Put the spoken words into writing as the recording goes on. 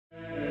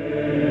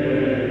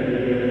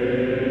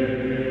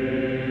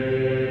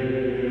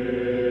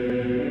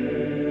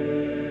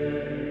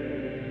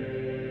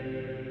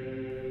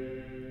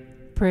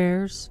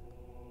Prayers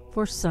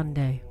for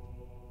Sunday.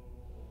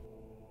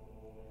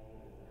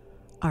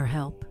 Our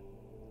help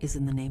is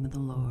in the name of the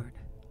Lord,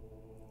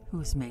 who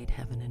has made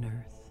heaven and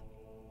earth.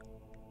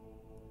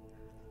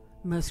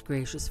 Most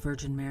gracious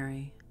Virgin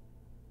Mary,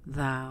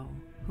 thou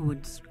who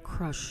wouldst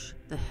crush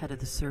the head of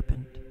the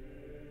serpent,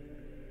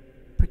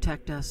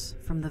 protect us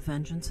from the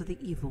vengeance of the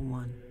evil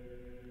one.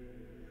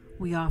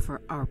 We offer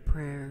our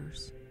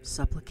prayers,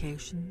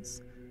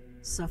 supplications,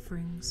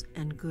 sufferings,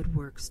 and good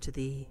works to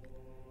thee,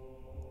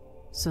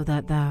 so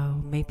that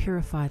thou may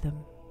purify them,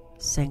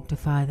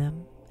 sanctify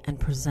them, and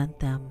present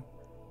them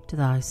to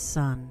thy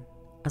Son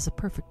as a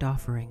perfect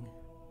offering.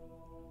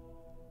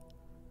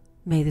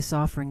 May this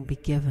offering be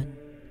given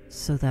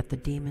so that the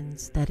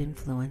demons that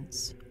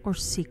influence or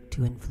seek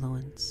to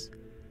influence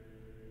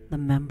the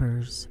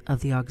members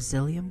of the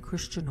Auxilium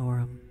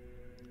Christianorum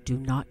do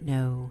not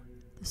know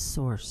the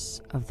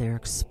source of their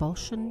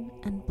expulsion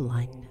and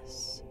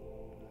blindness.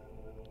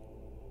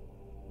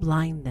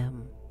 Blind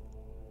them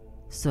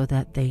so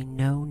that they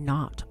know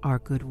not our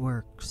good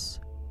works.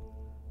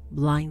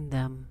 Blind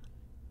them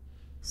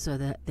so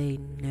that they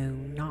know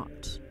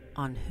not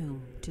on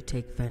whom to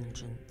take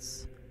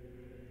vengeance.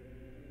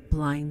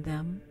 Blind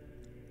them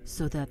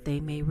so that they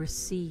may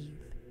receive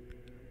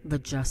the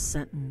just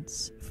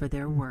sentence for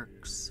their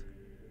works.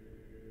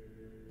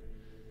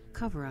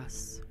 Cover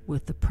us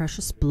with the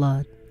precious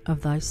blood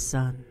of thy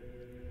Son,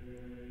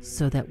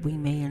 so that we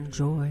may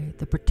enjoy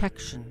the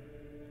protection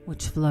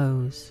which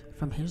flows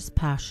from his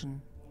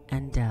passion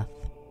and death.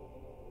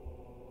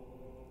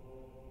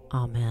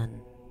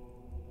 Amen.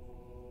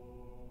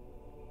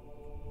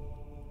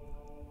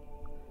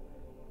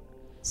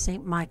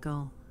 Saint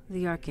Michael,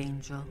 the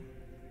Archangel,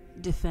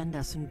 defend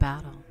us in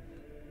battle.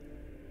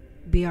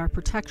 Be our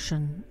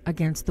protection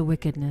against the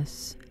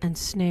wickedness and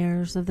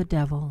snares of the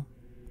devil.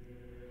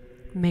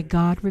 May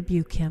God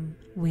rebuke him,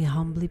 we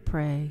humbly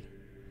pray.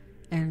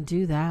 And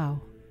do thou,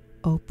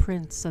 O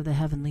Prince of the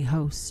heavenly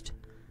host,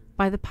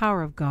 by the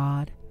power of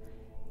God,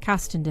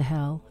 cast into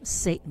hell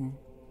Satan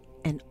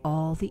and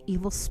all the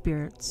evil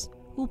spirits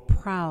who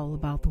prowl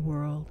about the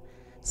world,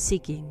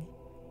 seeking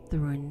the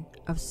ruin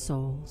of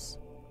souls.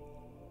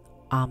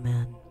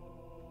 Amen.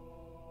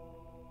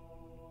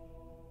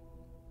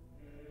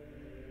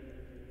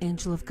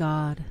 Angel of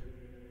God,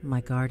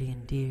 my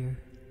guardian dear,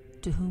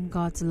 to whom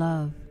God's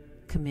love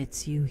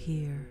commits you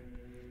here,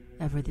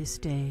 ever this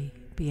day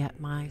be at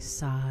my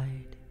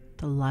side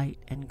to light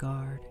and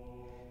guard,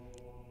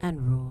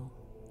 and rule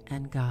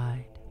and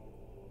guide.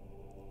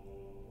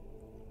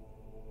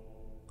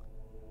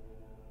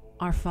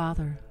 Our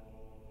Father,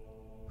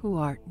 who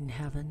art in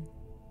heaven,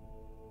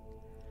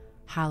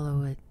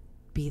 hallowed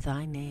be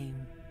thy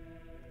name.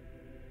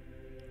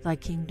 Thy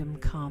kingdom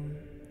come,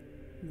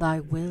 thy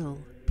will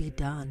be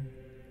done,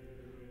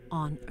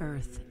 on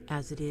earth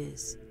as it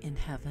is in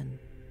heaven.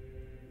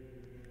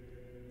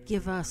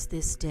 Give us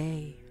this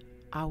day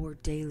our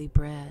daily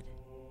bread,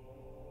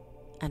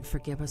 and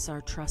forgive us our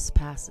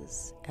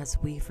trespasses as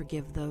we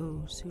forgive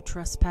those who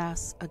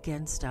trespass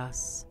against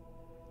us.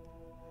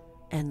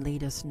 And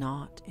lead us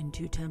not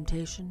into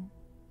temptation,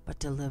 but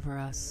deliver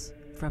us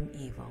from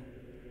evil.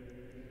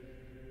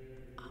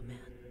 Amen.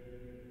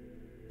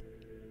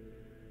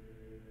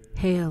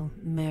 Hail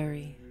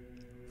Mary,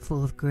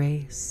 full of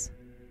grace,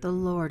 the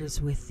Lord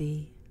is with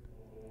thee.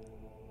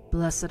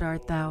 Blessed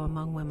art thou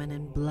among women,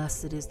 and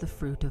blessed is the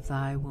fruit of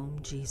thy womb,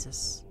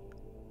 Jesus.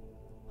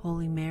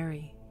 Holy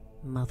Mary,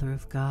 Mother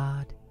of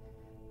God,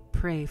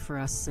 pray for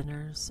us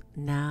sinners,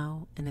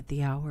 now and at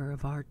the hour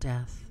of our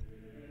death.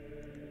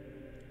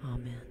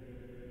 Amen.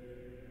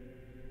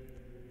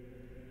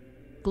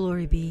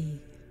 Glory be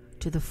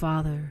to the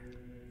Father,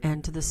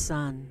 and to the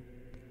Son,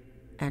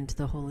 and to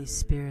the Holy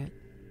Spirit,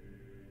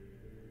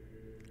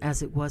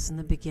 as it was in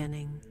the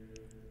beginning,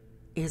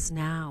 is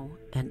now,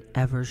 and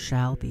ever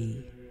shall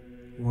be,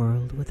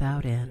 world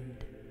without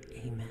end.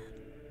 Amen.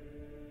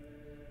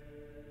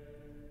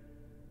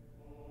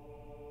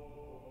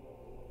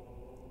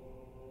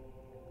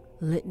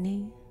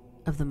 Litany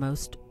of the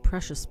most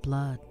precious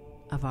blood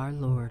of our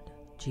Lord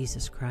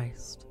Jesus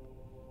Christ.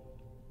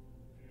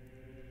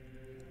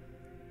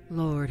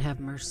 Lord, have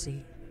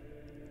mercy.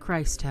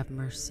 Christ, have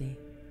mercy.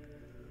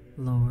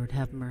 Lord,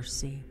 have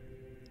mercy.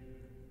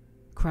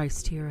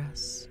 Christ, hear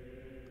us.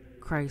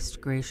 Christ,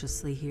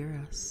 graciously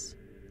hear us.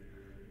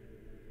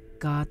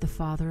 God, the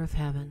Father of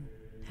heaven,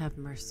 have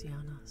mercy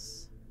on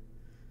us.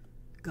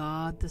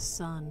 God, the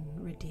Son,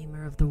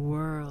 Redeemer of the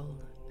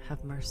world,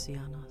 have mercy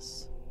on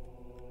us.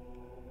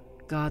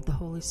 God, the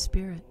Holy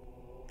Spirit,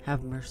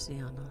 have mercy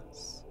on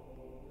us.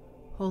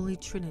 Holy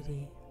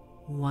Trinity,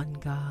 one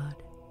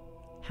God,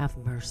 have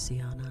mercy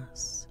on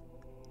us.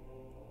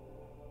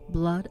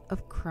 Blood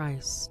of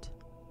Christ,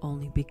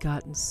 only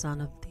begotten Son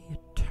of the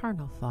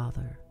Eternal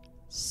Father,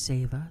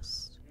 save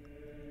us.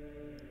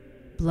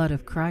 Blood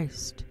of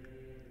Christ,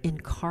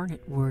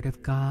 incarnate Word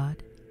of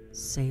God,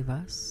 save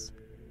us.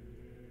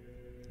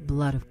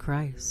 Blood of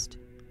Christ,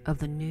 of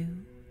the New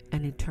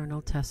and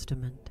Eternal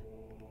Testament,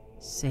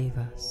 save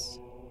us.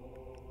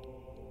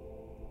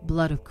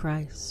 Blood of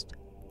Christ,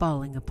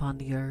 falling upon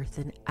the earth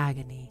in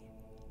agony,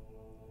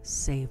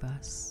 save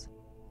us.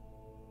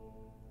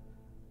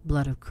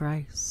 Blood of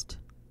Christ,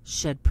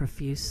 shed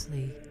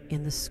profusely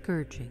in the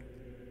scourging,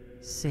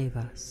 save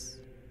us.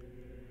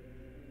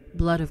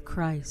 Blood of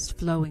Christ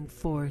flowing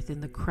forth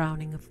in the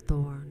crowning of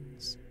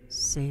thorns,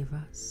 save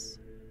us.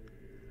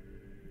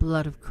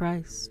 Blood of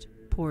Christ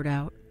poured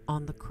out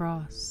on the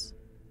cross,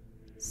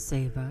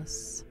 save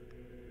us.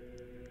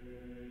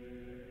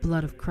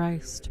 Blood of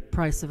Christ,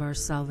 price of our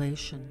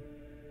salvation,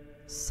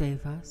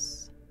 save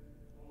us.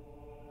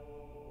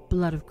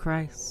 Blood of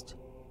Christ,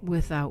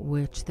 without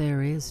which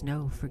there is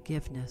no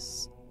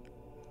forgiveness,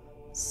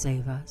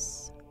 save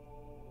us.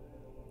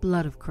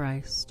 Blood of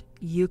Christ,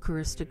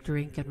 Eucharistic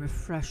drink and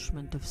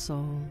refreshment of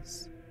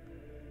souls,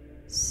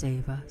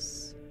 save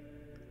us.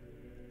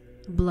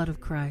 Blood of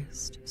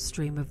Christ,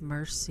 stream of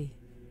mercy,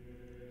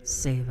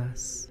 save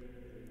us.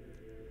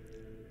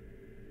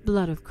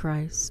 Blood of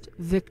Christ,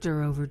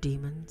 victor over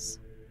demons,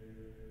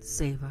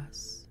 save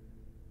us.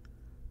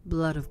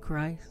 Blood of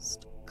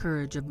Christ,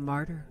 courage of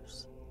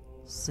martyrs,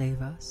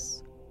 save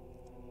us.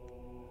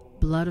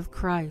 Blood of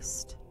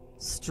Christ,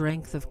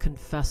 strength of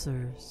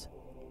confessors,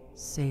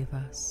 save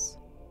us.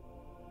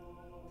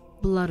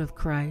 Blood of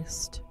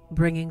Christ,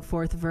 bringing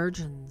forth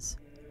virgins,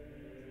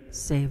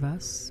 save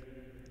us.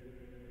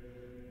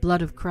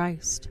 Blood of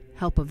Christ,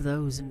 help of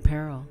those in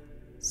peril,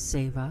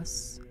 save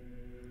us.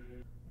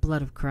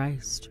 Blood of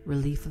Christ,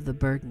 relief of the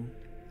burden,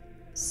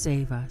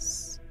 save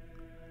us.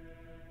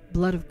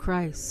 Blood of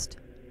Christ,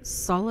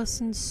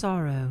 solace in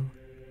sorrow,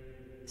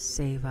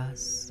 save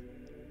us.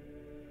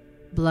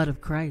 Blood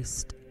of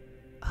Christ,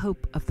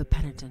 hope of the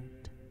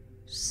penitent,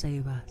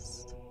 save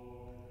us.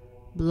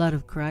 Blood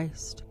of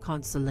Christ,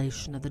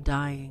 consolation of the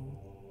dying,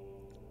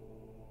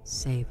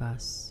 save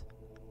us.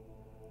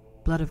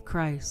 Blood of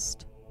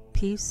Christ,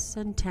 peace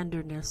and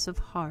tenderness of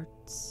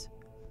hearts,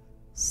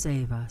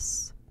 save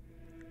us.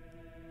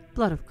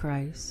 Blood of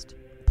Christ,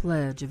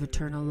 pledge of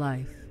eternal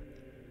life,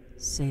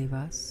 save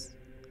us.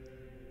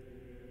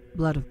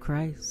 Blood of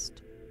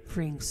Christ,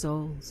 freeing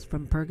souls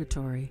from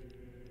purgatory,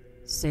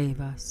 save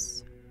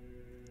us.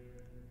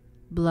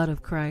 Blood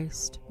of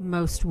Christ,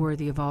 most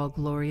worthy of all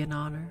glory and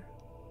honor,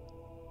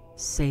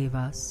 save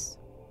us.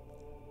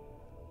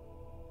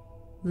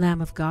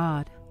 Lamb of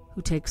God,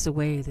 who takes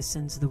away the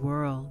sins of the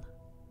world,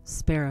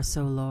 spare us,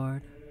 O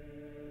Lord.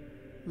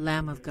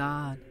 Lamb of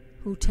God,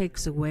 who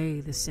takes away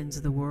the sins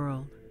of the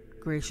world,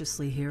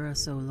 graciously hear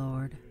us, O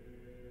Lord.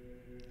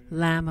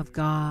 Lamb of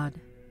God,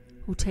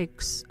 who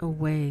takes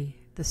away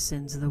the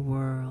sins of the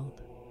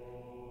world,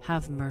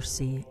 have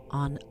mercy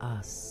on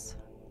us.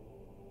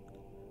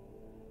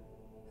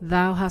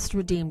 Thou hast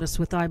redeemed us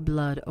with thy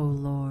blood, O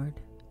Lord,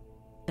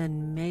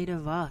 and made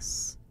of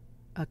us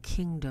a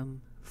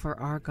kingdom for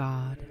our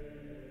God.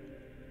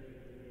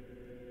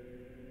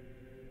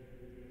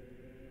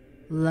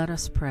 Let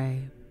us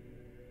pray.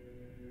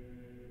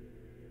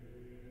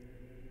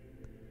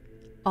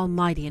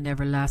 Almighty and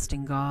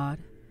everlasting God,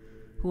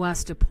 who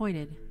hast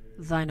appointed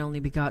thine only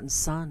begotten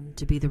Son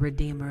to be the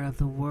Redeemer of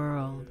the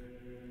world,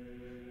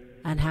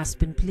 and hast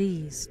been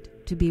pleased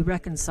to be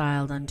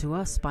reconciled unto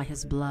us by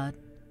his blood,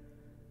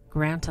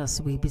 grant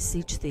us, we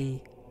beseech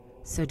thee,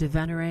 so to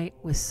venerate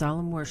with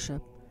solemn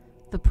worship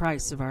the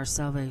price of our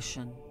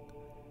salvation,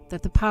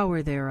 that the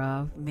power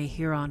thereof may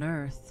here on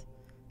earth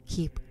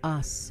keep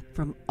us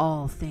from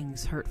all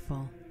things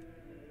hurtful,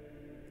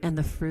 and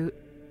the fruit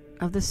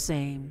of the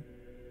same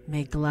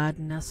may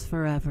gladden us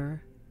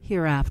forever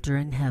hereafter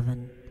in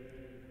heaven,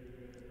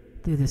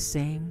 through the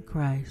same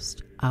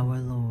Christ our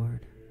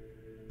Lord.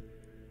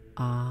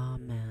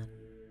 Amen.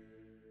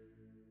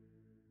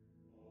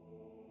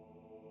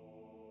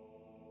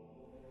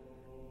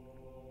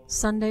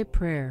 Sunday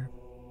Prayer.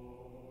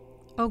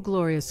 O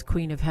glorious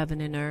Queen of heaven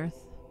and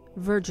earth,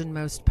 Virgin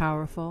most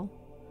powerful,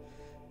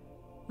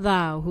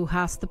 thou who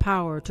hast the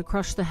power to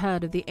crush the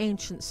head of the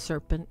ancient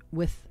serpent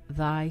with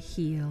thy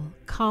heel,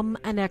 come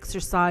and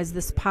exercise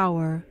this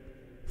power,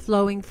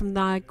 flowing from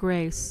thy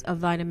grace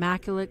of thine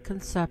immaculate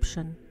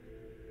conception.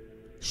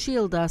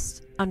 Shield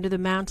us under the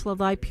mantle of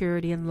thy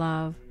purity and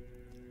love.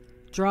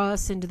 Draw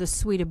us into the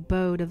sweet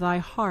abode of thy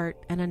heart,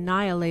 and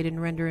annihilate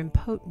and render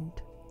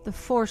impotent the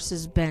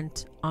forces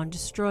bent on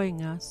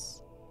destroying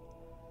us.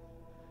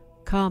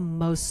 Come,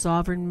 most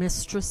sovereign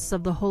mistress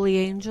of the holy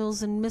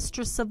angels and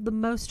mistress of the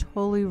most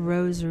holy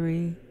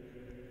rosary,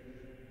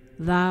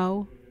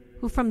 thou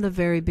who from the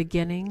very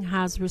beginning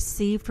has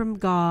received from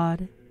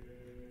God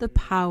the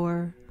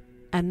power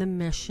and the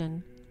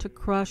mission to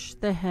crush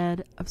the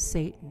head of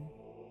Satan.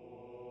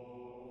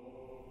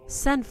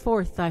 Send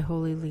forth thy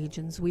holy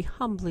legions, we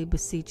humbly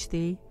beseech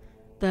thee,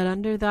 that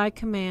under thy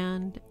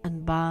command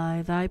and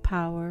by thy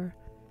power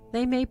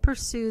they may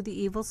pursue the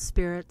evil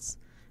spirits,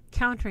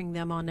 countering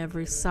them on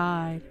every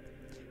side,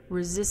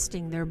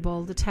 resisting their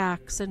bold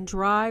attacks, and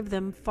drive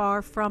them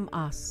far from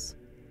us,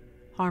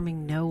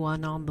 harming no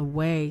one on the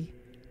way,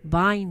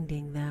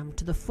 binding them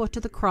to the foot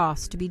of the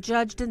cross to be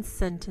judged and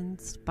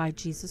sentenced by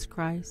Jesus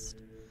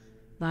Christ,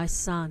 thy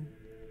Son,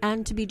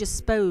 and to be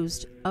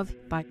disposed of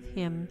by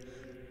him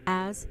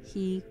as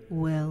He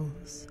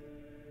wills.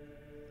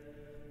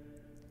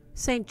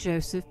 Saint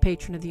Joseph,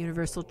 patron of the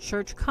Universal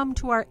Church, come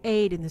to our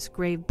aid in this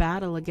grave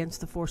battle against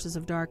the forces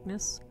of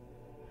darkness.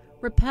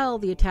 Repel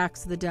the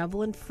attacks of the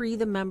devil and free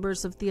the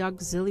members of the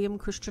Auxilium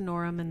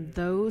Christianorum and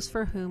those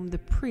for whom the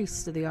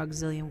priests of the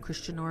Auxilium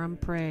Christianorum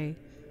pray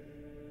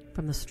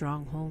from the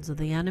strongholds of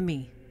the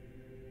enemy.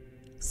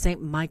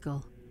 Saint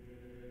Michael,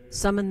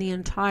 summon the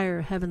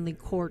entire heavenly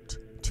court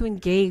to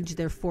engage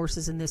their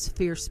forces in this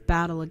fierce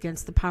battle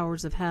against the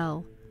powers of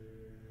hell.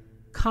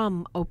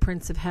 Come, O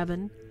Prince of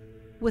Heaven,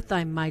 with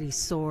thy mighty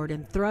sword,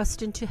 and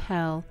thrust into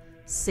hell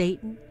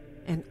Satan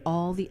and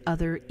all the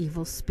other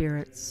evil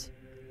spirits.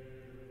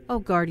 O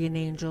guardian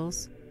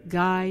angels,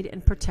 guide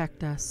and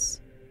protect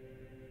us.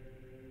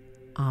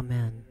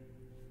 Amen.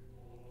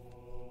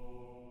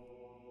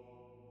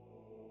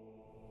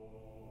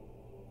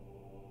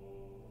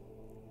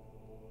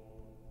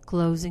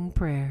 Closing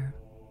prayer.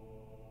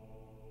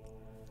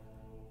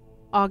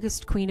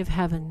 August Queen of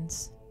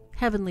Heavens,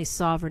 heavenly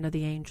sovereign of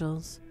the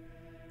angels,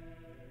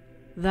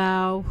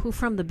 thou who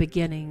from the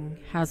beginning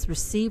hast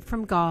received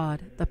from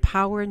God the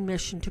power and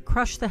mission to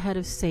crush the head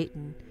of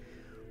Satan,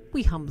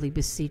 we humbly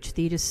beseech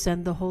thee to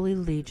send the holy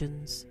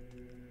legions,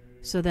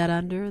 so that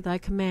under thy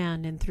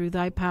command and through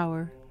thy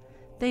power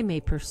they may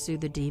pursue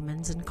the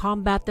demons and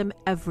combat them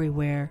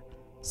everywhere,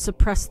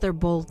 suppress their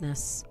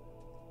boldness,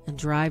 and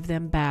drive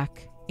them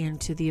back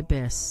into the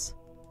abyss.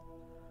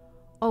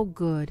 O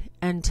good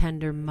and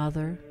tender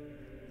Mother,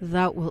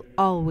 thou wilt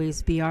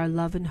always be our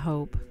love and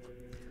hope.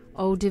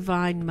 O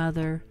divine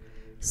Mother,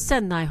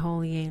 send thy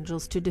holy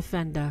angels to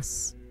defend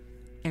us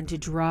and to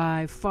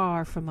drive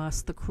far from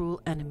us the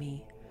cruel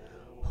enemy.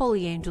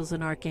 Holy angels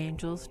and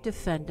archangels,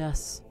 defend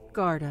us,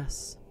 guard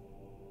us.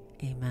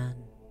 Amen.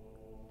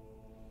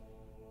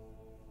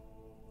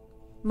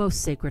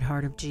 Most Sacred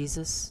Heart of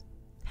Jesus,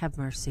 have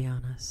mercy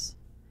on us.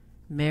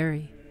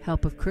 Mary,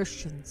 help of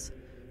Christians,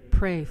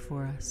 pray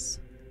for us.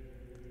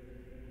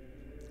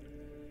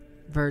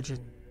 Virgin,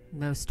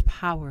 most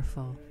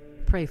powerful,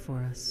 pray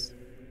for us.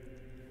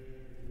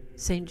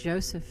 Saint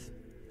Joseph,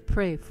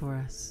 pray for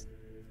us.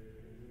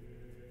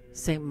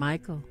 Saint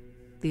Michael,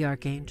 the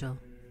Archangel,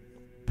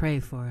 pray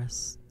for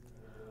us.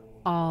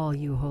 All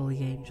you holy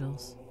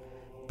angels,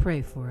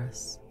 pray for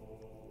us.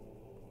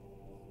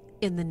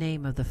 In the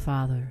name of the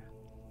Father,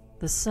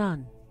 the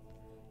Son,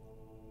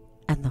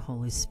 and the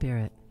Holy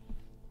Spirit.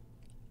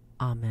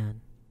 Amen.